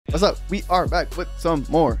What's up? We are back with some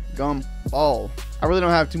more Gumball. I really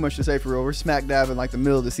don't have too much to say for real. We're smack dab in like the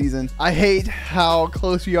middle of the season. I hate how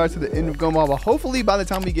close we are to the end of Gumball, but hopefully by the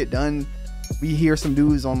time we get done, we hear some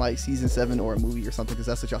news on like season 7 or a movie or something, because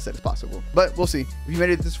that's what y'all said is possible. But we'll see. If you made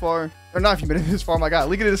it this far, or not if you made it this far, my God,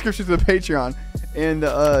 link in the description to the Patreon and the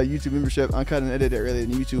YouTube membership. I'm cutting and edited earlier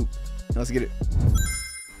than YouTube. Let's get it.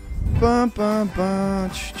 Bum, bum,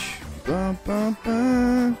 bum, bum, bum,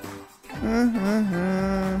 bum.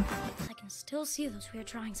 I can still see those weird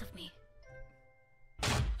drawings of me.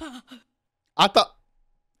 I thought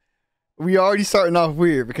we already starting off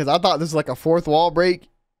weird, because I thought this was like a fourth wall break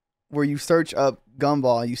where you search up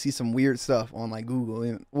Gumball and you see some weird stuff on like Google.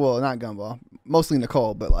 And, well, not Gumball, mostly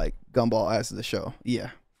Nicole, but like Gumball as the show.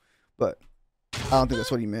 Yeah, but I don't think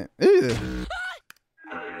that's what he meant. Ew.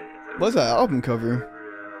 What's that album cover?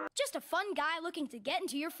 Just a fun guy looking to get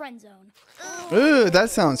into your friend zone. Ew, that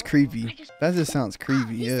sounds creepy. That just sounds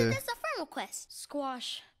creepy. Yeah. That's a friend request.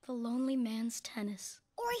 Squash, the lonely man's tennis.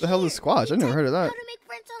 Or The hell is Squash? I never heard of that. How to make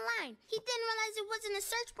friends online. He didn't realize it wasn't a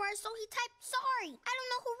search bar, so he typed sorry. I don't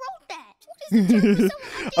know who wrote that. What is the term for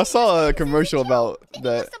someone I saw a commercial about Then he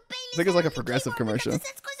that. must have banged I think it's like a progressive commercial.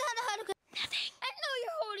 Nothing. I know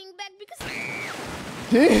you're holding back because.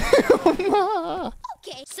 Damn.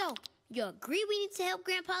 Okay, so you agree we need to help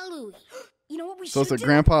Grandpa Louie? You know what we So should it's a do?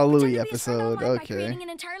 Grandpa Pretend Louie to be a friend episode. online by Okay. creating an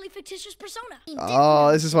entirely fictitious persona.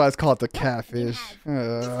 Oh, this is why it's called the Catfish.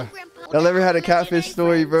 Y'all ever had a Catfish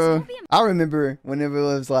story, bro? I remember whenever it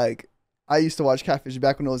was like, I used to watch Catfish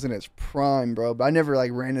back when it was in its prime, bro. But I never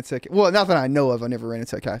like ran into, well, not that I know of, I never ran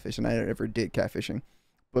into a catfish, and I never did catfishing.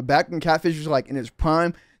 But back when Catfish was like in its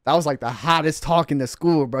prime, that was like the hottest talk in the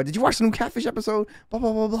school, bro. Did you watch the new Catfish episode? Blah,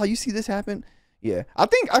 blah, blah, blah. You see this happen? Yeah. I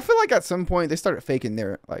feel like at some point they started faking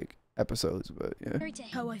their like episodes, but yeah.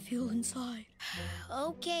 How I feel inside.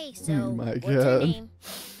 Okay, so Oh my what's her God. name?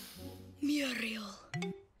 Muriel.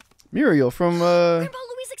 Muriel from, Grandpa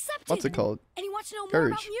Louie's accepted. what's it called? And he wants to know more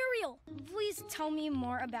Courage. about Muriel. Please tell me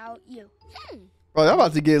more about you. Bro, I'm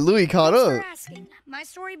about to get Louis caught Thanks for up. asking. My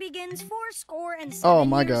story begins 407 Oh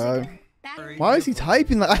my years God. ago. Back- Why is he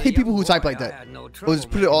typing? Like, I hate people who type like that. Or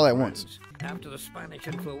just put it all at once. After the Spanish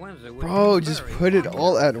influenza, Bro, just put it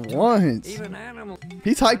all at once.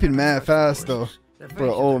 He's typing mad fast though, for an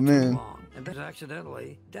old man. And then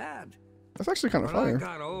accidentally, Dad. That's actually kind of When I fire.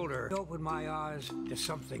 got older, I opened my eyes to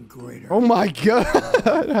something greater. Oh my God.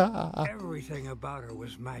 Everything about her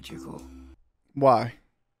was magical. Why?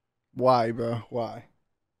 Why, bro? Why?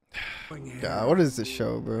 God, what is this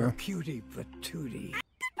show, Her bro? cutie patootie.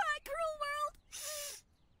 Goodbye, cruel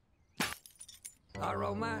world. Our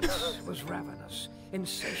romance was ravenous,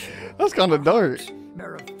 insatiable. That's kind of dark.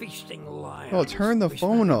 Mere feasting lions. Oh, turn the We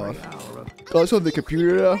phone spent every off. hour of- Oh, so the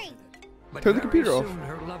computer off? But Turn the very computer off. soon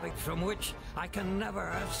her loving, from which I can never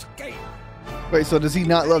escape. Wait, so does he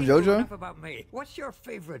not love JoJo? Enough about me. What's your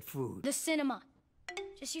favorite food? The cinema.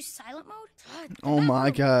 Just use silent mode? God, Oh the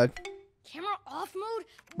my bathroom. God. Camera off mode?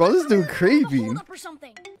 Bro, What this if dude I found a creepy. hold up or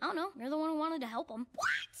something? I don't know. You're the one who wanted to help him.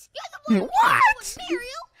 What? You're the one who What? with Muriel?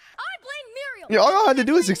 I blame Muriel. Yeah, all I had to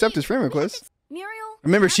do is accept his friend request. Muriel.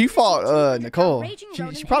 Remember, she Catfish fought, eating Nicole. raging She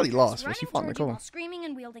rodent probably and lost, but running she fought towards you Nicole. while screaming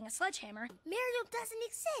and wielding a sledgehammer. Muriel doesn't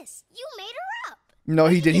exist. You made her up. No,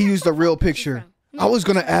 he did. He used the real picture. I was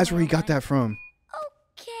gonna ask where he got that from.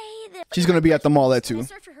 Okay, then. She's gonna be at the mall that When I too.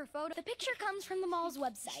 search for her photo. The picture comes from the mall's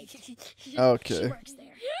website. She Okay. works there.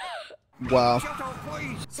 Wow.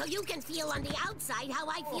 So you can feel on the outside how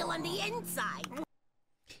I feel on the inside.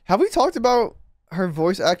 Have we talked about her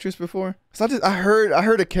voice actress before? 'Cause I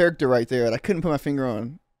heard a character right there, and I couldn't put my finger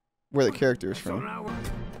on where the character is So from. now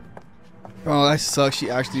Oh, that sucks. She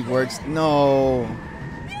actually works. No, Now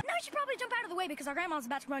you should probably jump out of the way because our grandma's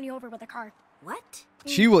about to run you over with a car. What?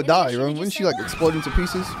 she would Maybe I die, should bro. have Wouldn't just she said, like explode into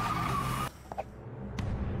pieces?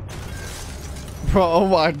 Bro, oh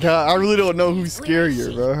my God, I really don't know who's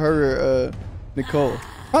scarier, bro. Her, or, Nicole.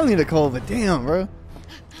 Probably Nicole, but damn, bro.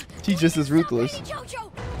 She's just as ruthless. Hey,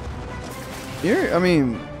 JoJo! Yeah, I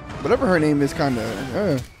mean, whatever her name is, kind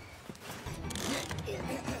of.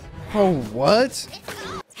 Oh, what?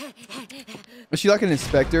 Was she like an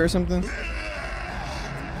inspector or something?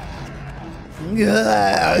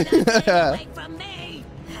 Away from me.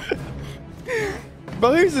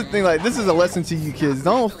 But here's the thing, like, this is a lesson to you kids.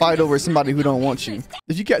 Don't fight over somebody who don't want you.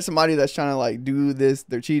 If you catch somebody that's trying to like do this,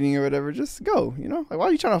 they're cheating or whatever, just go, you know? Like, why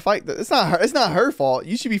are you trying to fight? It's not her fault.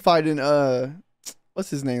 You should be fighting, what's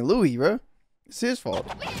his name? Louis, bro. It's his fault.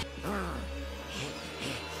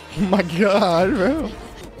 Oh my God, bro.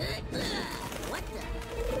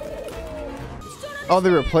 Oh, they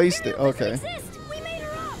replaced it. Okay.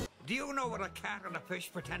 Do you know what what a cat and a fish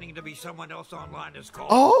pretending to be someone else online is called?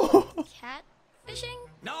 Oh, Catfishing?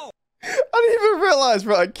 No! I didn't even realize,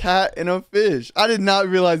 bro. A cat and a fish. I did not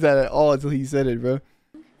realize that at all until he said it, bro.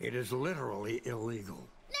 It is literally illegal.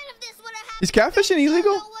 None of this would have happened. Is catfishing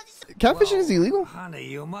illegal? Catfishing is illegal? Honey,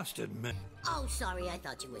 you must admit. Oh, sorry, I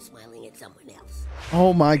thought you were smiling at someone else.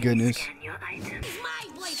 Oh my goodness. It's my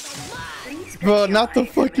boyfriend, mine! Bro, not the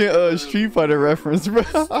fucking Street Fighter reference, bro.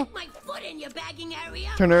 Stick my foot in your bagging area!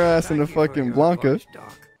 Turn her ass into Thank you for fucking your Blanca. advice,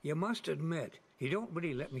 Doc. You must admit, you don't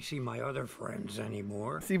really let me see my other friends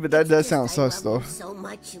anymore. See, but that does sound I sus love though. you so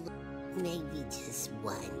much, maybe just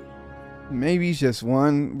one. Maybe just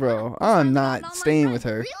one, bro. I'm not staying with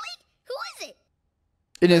her. Really? Who is it?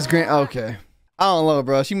 It is Grant. Okay, I don't know,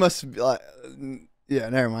 bro. She must be like, yeah.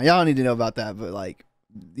 Never mind. Y'all don't need to know about that. But like,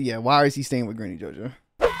 yeah. Why is he staying with Granny JoJo?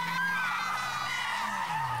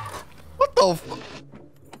 What the?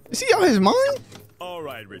 Is he out of his mind? All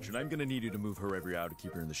right, Richard. I'm gonna need you to move her every hour to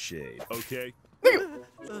keep her in the shade. Okay?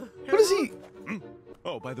 What is he?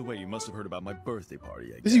 Oh, by the way, you must have heard about my birthday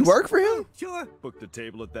party. I Does he guess. work for him? Sure. Booked a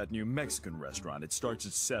table at that new Mexican restaurant. It starts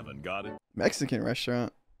at 7. Got it? Mexican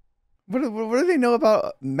restaurant. What do they know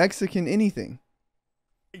about Mexican anything?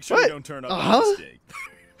 Make sure What? you don't turn up Uh-huh. a mistake.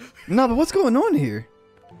 No, but what's going on here?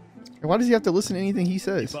 Why does he have to listen to anything he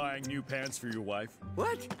says? Buying new pants for your wife?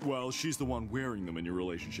 What? Well, she's the one wearing them in your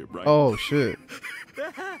relationship, right? Oh shit.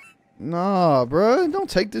 Nah, bruh. Don't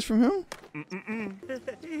take this from him.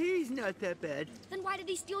 He's not that bad. Then why did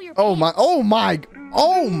he steal your Oh my. pants? Oh my.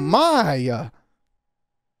 Oh my.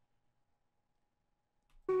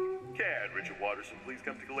 Can Richard Watterson please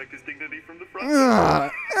come to collect his dignity from the front?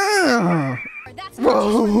 That's not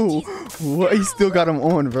Bro. Jesus. What? He still got him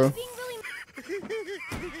on, bro. Being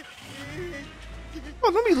really Oh,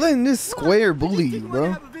 don't be letting this square bully you,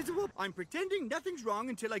 bro. I'm pretending nothing's wrong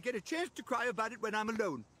until I get a chance to cry about it when I'm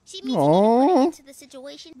alone. She means Aww. you into the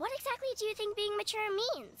situation. What exactly do you think being mature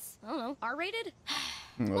means? I don't know. R-rated?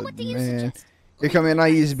 Oh, what do you man. suggest? Here come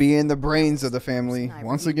NIE's being the brains of the family I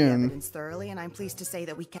once reviewed the again. evidence thoroughly, and I'm pleased to say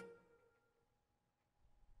that we can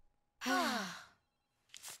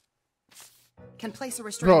place a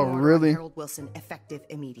restraining Bro, order really? on Harold Wilson effective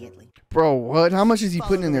immediately. Bro, what? How much is he Follow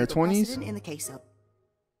putting in the there? legal 20s? precedent in the case of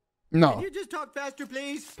No. Can you just talk faster,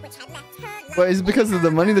 please? But is it because of the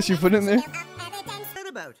money that you put in there? What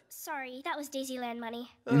about? Sorry, that was Daisyland money.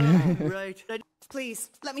 Oh, right. Please,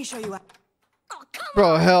 let me show you. Oh, come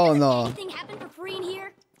Bro, on. hell Doesn't no. anything happen for free in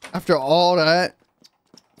here? After all that,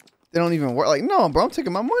 they don't even work. Like, no, bro, I'm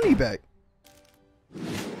taking my money back.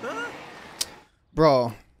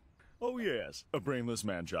 Bro, Oh, yes. A brainless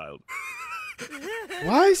man-child.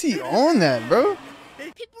 why is he on that, bro?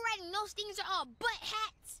 People writing those things are all butt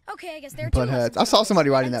hats. Okay, I guess there are Butt two hats. lessons I saw for somebody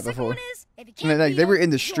this. writing And that the second before. one is, if you And can't like, beat they were 'em, in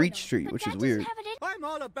the join street, 'em. which But is Dad weird. doesn't have it in. I'm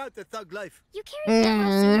all about the thug life. You carry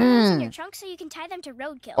those cigarettes in your trunk so you can tie them to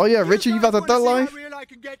roadkill. Oh, yeah, Richard, you got the guys wanna thug see how life? real I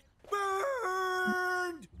can get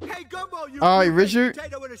burned? Hey, Gumball, you All right, baked Richard.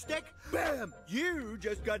 potato in a stick? Bam! You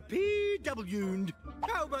just got PW'd.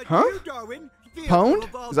 How about Huh? you, Darwin? Feel Pwned? so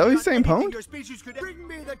evolved Is that what he's not saying, anything pwned? Your species could bring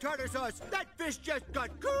me the tartar sauce. That fish just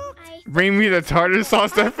got cooked. Bring me the tartar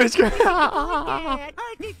sauce, that fish. I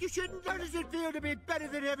think you shouldn't. How does it feel to be better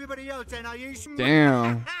than everybody else, Anais?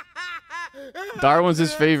 Damn. Darwin's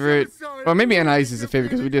his favorite. Or maybe Anais is his favorite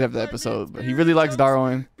because we did have the episode. But he really likes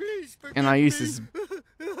Darwin. Anais is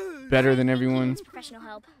better than everyone. Professional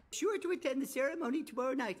help. Sure to attend the ceremony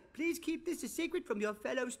tomorrow night. Please keep this a secret from your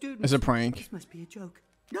fellow students. It's a prank. This must be a joke.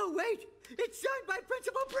 No, wait! It's signed by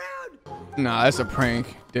Principal Brown! Nah, that's a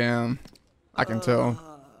prank. Damn. I can tell.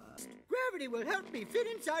 Gravity will help me fit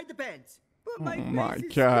inside the pants. But my Oh my face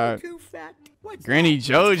is God. still too fat. What's Granny that?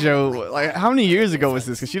 JoJo. Like, how many years ago was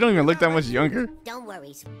this? Because she don't even look that much younger. Don't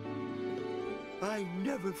worry. I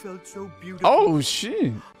never felt so beautiful. Oh,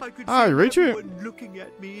 shit. I could Hi, see Richard. everyone looking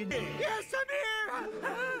at me. And... Yes, I'm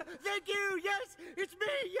here! Thank you! Yes, it's me!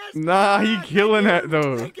 Yes! Nah, he killing that,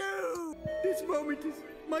 though. Thank you! This moment is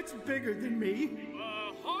much bigger than me.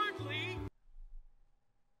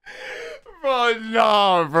 Bro,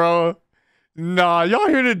 nah, bro. Nah, y'all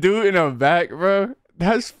hear the dude in the back, bro?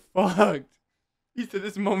 That's fucked. He said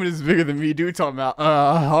this moment is bigger than me. Dude talking about,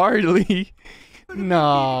 hardly.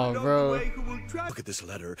 Nah, bro. Look at this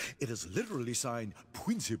letter. It is literally signed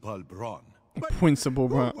Principal Braun. Principal,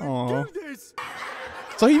 bro. Who would Aw. do this?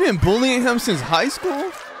 So he been bullying him since high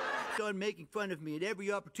school? On making fun of me at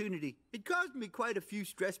every opportunity. It caused me quite a few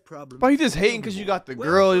stress problems. But he just hating because you got the Well,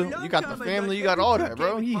 girl, for a long you got the time, I family, you thought got all every that, joke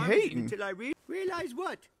bro. came He with harmony hating. Until I realized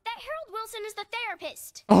what? That Harold Wilson is the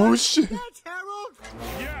therapist. Oh shit. That's Harold.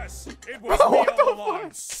 Yes, it was me all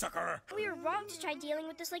along, sucker. We were wrong to try dealing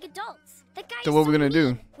with this like adults. The guy So is what we're gonna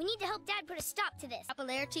mean. do? We need to help Dad put a stop to this.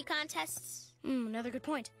 Popularity contests. Another good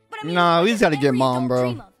point. But I mean, Nah, we what just gotta does get every Mom, adult bro.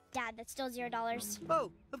 dream of? Dad, that's still $0.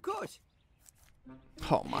 Oh, of course.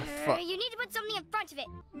 Oh my fuck. You need to put something in front of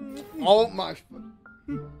it. Oh my.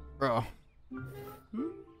 Bro.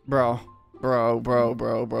 Bro. Bro. Bro.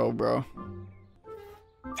 Bro. Bro. Bro.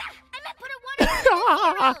 I meant put a 1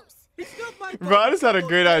 in zeros. It's not my Bro, I just had a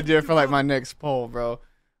great idea for like my next poll, bro.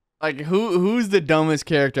 Like who's the dumbest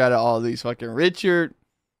character out of all these? Fucking Richard,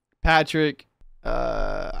 Patrick,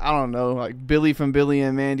 I don't know, like Billy from Billy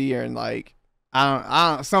and Mandy, or like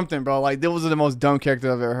I don't something, bro. Like those are the most dumb characters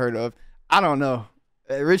I've ever heard of. I don't know.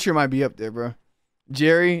 Richard might be up there, bro.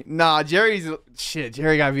 Jerry, nah, Jerry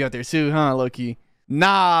gotta be up there too, huh? Low key.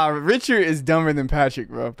 Nah, Richard is dumber than Patrick,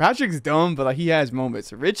 bro. Patrick's dumb, but like he has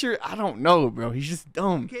moments. Richard, I don't know, bro. He's just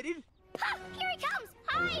dumb. Kidding? Ha, here he comes.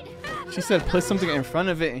 Hide. She said put something in front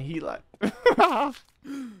of it, and he like. A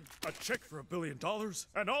check for $1 billion,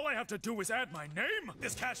 and all I have to do is add my name,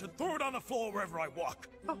 this cash, and throw it on the floor wherever I walk.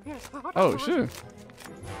 Oh shit.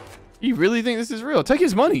 You really think this is real? Take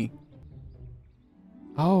his money.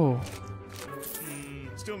 Oh.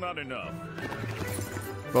 Still not enough.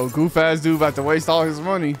 Bro, goof ass dude about to waste all his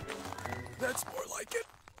money. That's more like it.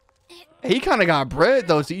 He kind of got bread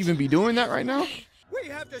though to even be doing that right now. We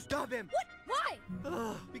have to stop him. What?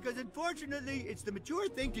 Why? Because unfortunately, it's the mature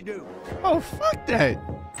thing to do. Oh fuck that.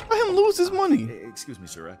 Let him lose his money. Excuse me,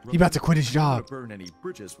 sir. He about to quit his job. Burn any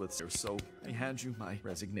bridges with sir, so I hand you my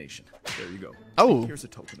resignation. There you go. Oh. Here's a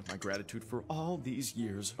token of my gratitude for all these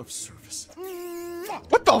years of service.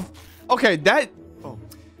 What the? Okay, that. Oh,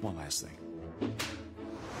 one last thing.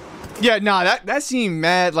 Yeah, nah, that seemed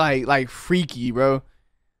mad like freaky, bro.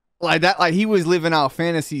 Like that, like he was living out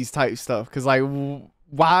fantasies type stuff. Cause like,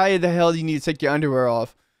 why the hell do you need to take your underwear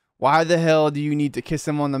off? Why the hell do you need to kiss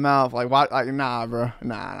him on the mouth? Like, why? Like, nah, bro.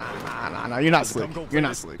 Nah. You're not slick. You're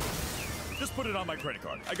not slick. Just put it on my credit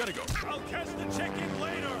card. I gotta go. I'll catch the check in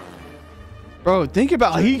later. Bro, think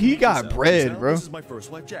about he got bread, bro. This is my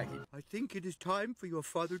first wife, Jackie. I think it is time for your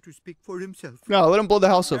father to speak for himself. No, let him blow the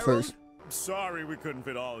house up first. Sorry we couldn't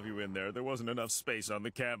fit all of you in there. There wasn't enough space on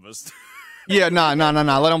the canvas. Yeah, nah.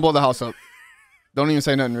 Let him blow the house up. Don't even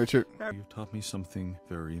say nothing, Richard. You've taught me something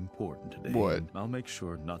very important today. What? And I'll make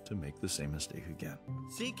sure not to make the same mistake again.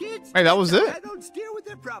 See, kids? Hey, that was it? I don't steer with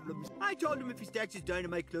their problems. I told him if he stacks his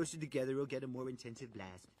dynamite closer together, he'll get a more intensive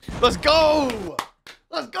blast. Let's go!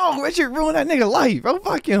 Let's go! Richard ruined that nigga life, bro.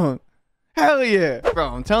 Fuck him. Hell yeah. Bro,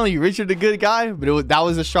 I'm telling you, Richard the good guy, but that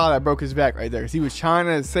was the straw that broke his back right there. Because he was trying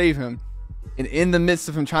to save him. And in the midst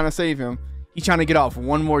of him trying to save him, he's trying to get off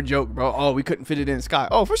one more joke, bro. Oh, we couldn't fit it in Sky.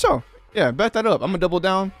 Oh, for sure. Yeah, bet that up. I'm gonna double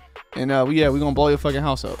down. And we're gonna blow your fucking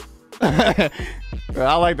house up. Bro,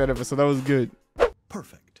 I like that episode. That was good.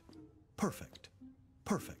 Perfect. Perfect.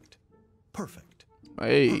 Perfect. Perfect.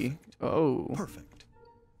 Hey. Oh. Perfect.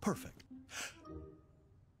 Perfect.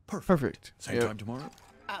 Perfect. Same Yep. time tomorrow?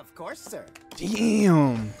 Of course, sir.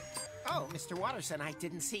 Damn. Oh, Mr. Watterson, I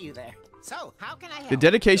didn't see you there. So, how can I help? The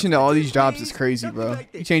dedication to all these jobs is crazy, bro.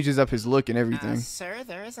 He changes up his look and everything. Sir,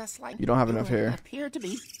 there is a slight... You don't have enough hair. Appear to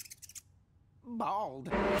be bald.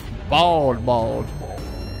 Bald. Well,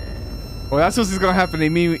 that's what's gonna happen to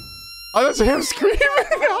me. Oh, that's him screaming.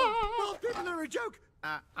 Bald people are a joke.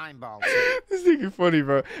 I'm bald. This nigga funny,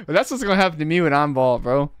 bro. But that's what's gonna happen to me when I'm bald,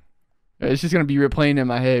 bro. It's just gonna be replaying in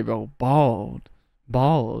my head, bro. Bald.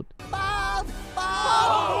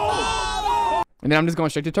 And then I'm just going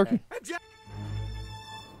straight to Turkey.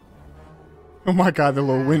 Oh my God, the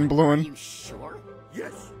little wind Are blowing. you sure?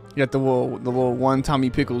 Yes. You got the little one Tommy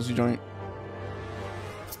Pickles joint.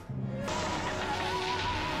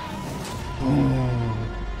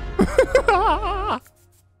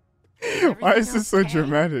 Why is this so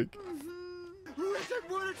dramatic?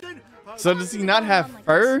 So does he not have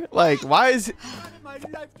fur? Like, why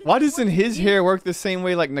doesn't his hair work the same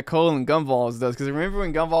way like Nicole and Gumball's does? Because remember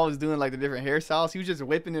when Gumball was doing like the different hairstyles, he was just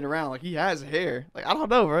whipping it around like he has hair. Like, I don't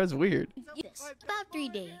know, bro. It's weird. About 3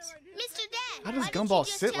 days. Mr. Dad, How does why Gumball didn't you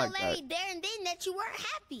just sit tell like Larry that? there and then that you weren't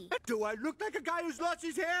happy? Do I look like a guy who's lost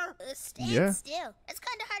his hair? Stand Yeah. still. It's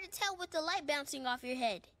kind of hard to tell with the light bouncing off your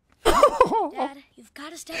head. Dad, you've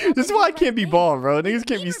got to step up. This is and why I do the can't right be thing. bald, bro. Niggas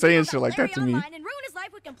can't He be saying revealed shit like Larry that to me. online and ruin his life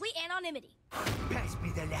with complete anonymity. Pass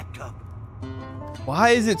me the laptop.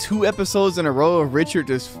 Why is it 2 episodes in a row of Richard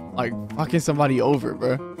just like fucking somebody over,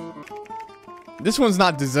 bro? This one's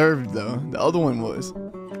not deserved though. The other one was.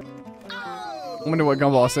 I wonder what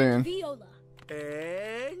Gumball's saying. Viola.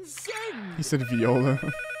 And sing. He said viola.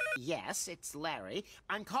 Yes, it's Larry.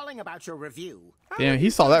 I'm calling about your review. Damn,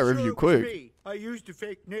 he saw that review quick. I used a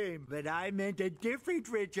fake name, but I meant a different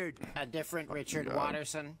Richard. A different Richard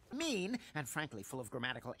Watterson. Mean and frankly full of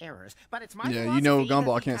grammatical errors. But it's my Yeah, you know philosophy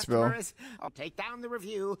Gumball that the can't spell. customers- I'll take down the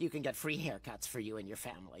review. You can get free haircuts for you and your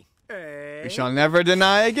family. We shall never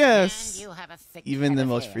deny a guess. And you have a thick Even head the of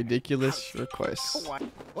most hair. ridiculous requests. What?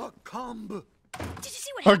 A comb. Did you see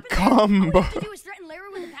what A happened? combo. All we have to do is threaten Larry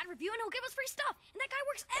with a bad review and he'll give us free stuff. And that guy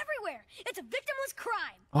works everywhere. It's a victimless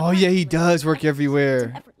crime. Oh yeah, he does work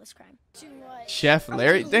everywhere. Effortless crime. Chef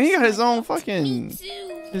Larry. Then he got his own fucking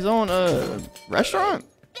restaurant.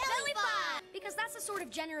 Belly button! Because that's the sort of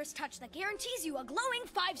generous touch that guarantees you a glowing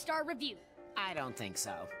 5-star review. I don't think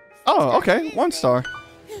so. Oh, okay. 1 star.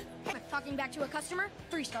 Talking back to a customer,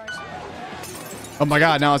 3 stars. Oh my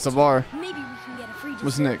god, now it's a bar. Maybe we can get a free What's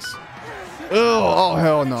dessert. next? Oh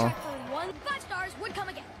hell no. Check for 1. 5 stars would come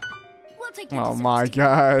again. We'll take the Oh desserts. my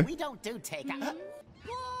god. We don't do takeout.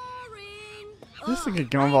 Boring. This nigga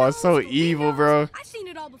Gumball is so evil, bro. I've seen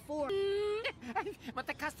it all before. But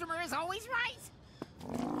the customer is always right.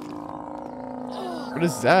 What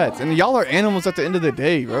is that? And y'all are animals at the end of the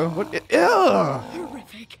day, bro. What? Ew.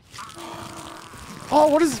 Horrific. Oh,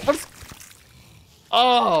 what is?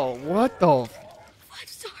 Oh, what the? 5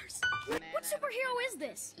 stars. What superhero is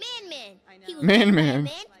this? Man. He was Man. bitten by a man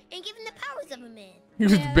and given the powers of a man. He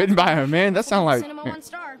was bitten by a man. That sound like. Cinema 1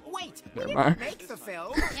 star. Wait, Never we mind. didn't make the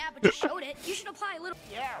film. Yeah, but you showed it. You should apply a little.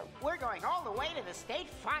 Yeah, we're going all the way to the state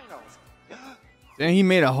finals. Then he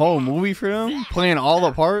made a whole movie for them, playing all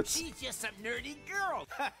the parts. She's just some nerdy girl.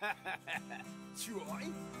 Troy?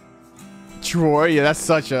 Troy, yeah, that's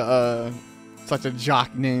such a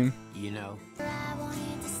jock name. You know. I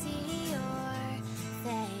wanted to see your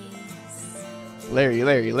face. Larry.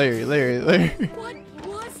 What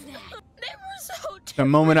was that? They were so The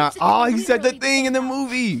moment he said the thing in the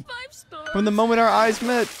movie. 5 stars. From the moment our eyes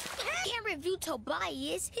met. Can't review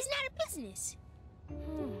Tobias. He's not a business.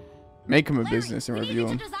 Make him a Larry, business and we need review you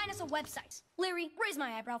him. to design us a website. Larry, raise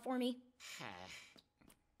my eyebrow for me.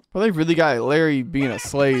 Well, they really got Larry being a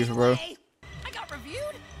slave, bro. I got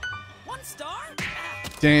reviewed. 1 star.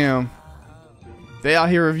 Damn. They out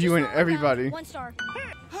here reviewing everybody. 1 star.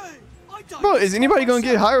 Bro, is anybody gonna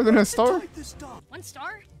get higher than a star? 1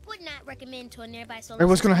 star? Would not recommend to a nearby solar. Hey,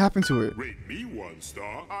 what's gonna happen to it? Rate me 1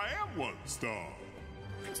 star. I am 1 star.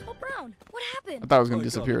 Principal Brown, what I happened? thought it was gonna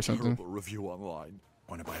disappear or something. Terrible review online.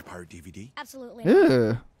 Want to buy a pirate DVD? Absolutely.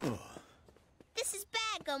 Yeah. This is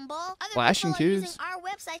bad, Gumball. Other Flashing people are kids. using our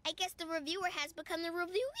website. I guess the reviewer has become the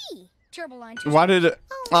reviewee. Terrible line. Why did it?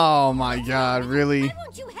 Oh my god, really? Why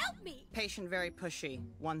won't you help me? Patient very pushy.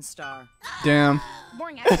 1 star. Damn.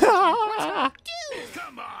 Boring attitude. 1 star.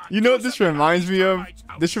 Come on. You know what this reminds me of?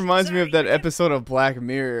 This reminds me of that episode of Black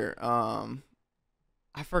Mirror.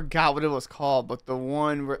 I forgot what it was called, but the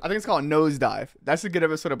one where I think it's called Nosedive. That's a good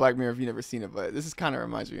episode of Black Mirror if you've never seen it, but this is kind of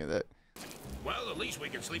reminds me of that. Well, at least we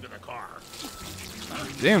can sleep in the car.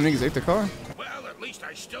 Damn, niggas ate the car. Well, at least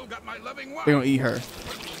I still got my loving wife. They gonna eat her.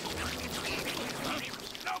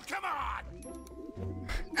 No, come on.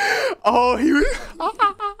 Oh, he was.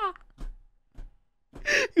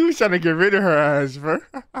 He was trying to get rid of her ass, bro.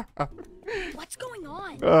 What's going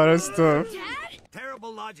on? Oh, that's tough. Dad?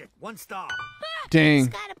 Terrible logic. 1 star. Dang.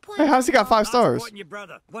 Got a point. Hey, how's he got 5 stars? Supporting your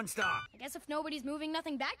brother. 1 star. I guess if nobody's moving,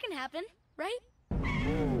 nothing bad can happen, right?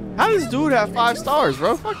 How does dude have 5 stars,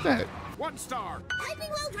 bro? Fuck that. 1 star. Typing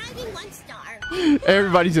while driving 1 star.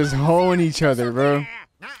 Everybody's just hoeing each other, bro.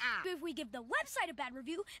 If we give the website a bad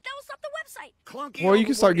review, that will stop the website. Clunky Well, you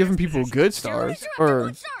can start overboard giving people exposition. good stars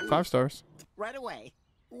or 5 stars. Right away.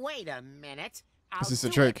 Wait a minute. Is this a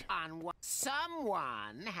I'll do trick? it on one.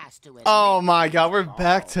 Someone has to admit. Oh my god, we're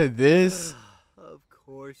back to this. Of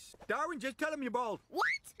course. Darwin, just tell him you're bald. What?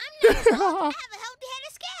 I'm not bald. I have a healthy head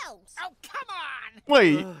of scales. Oh, come on.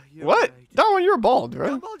 Wait, You're what? right. Darwin, you're bald,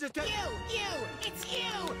 bro. Gumball, just tell It's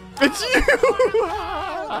you. It's you.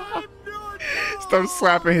 Stop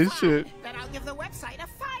slapping his shit. Then I'll give the website a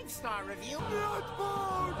 5-star review. Not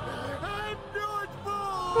bald. I'm not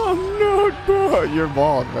bald. I'm not bald. You're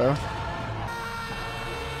bald, bro.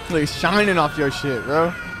 Like shining off your shit,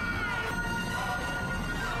 bro.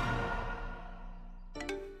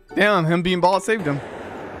 Damn, him being bald saved him.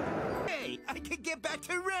 Hey, I can get back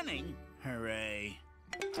to running. Hooray.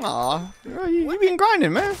 Aw, you been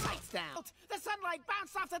grinding, man. Lights down. The sunlight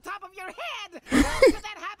bounced off the top of your head. How could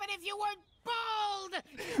that happen if you weren't bald?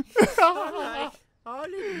 I'll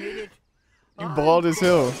admit it. You bald as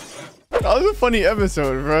hell. That was a funny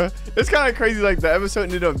episode, bro. It's kind of crazy. Like the episode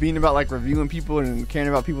ended up being about like reviewing people and caring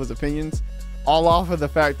about people's opinions, all off of the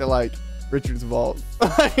fact that like Richard's vault.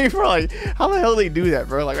 Like, bro, like, how the hell do they do that,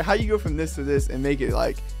 bro? Like, how you go from this to this and make it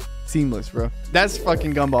like seamless, bro? That's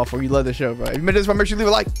fucking Gumball for you. Love the show, bro. If you made this far, make sure you leave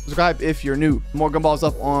a like, subscribe if you're new. More Gumballs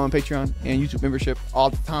up on Patreon and YouTube membership all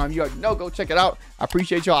the time. You already know, go check it out. I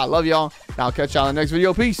appreciate y'all. I love y'all. And I'll catch y'all in the next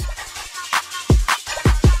video. Peace.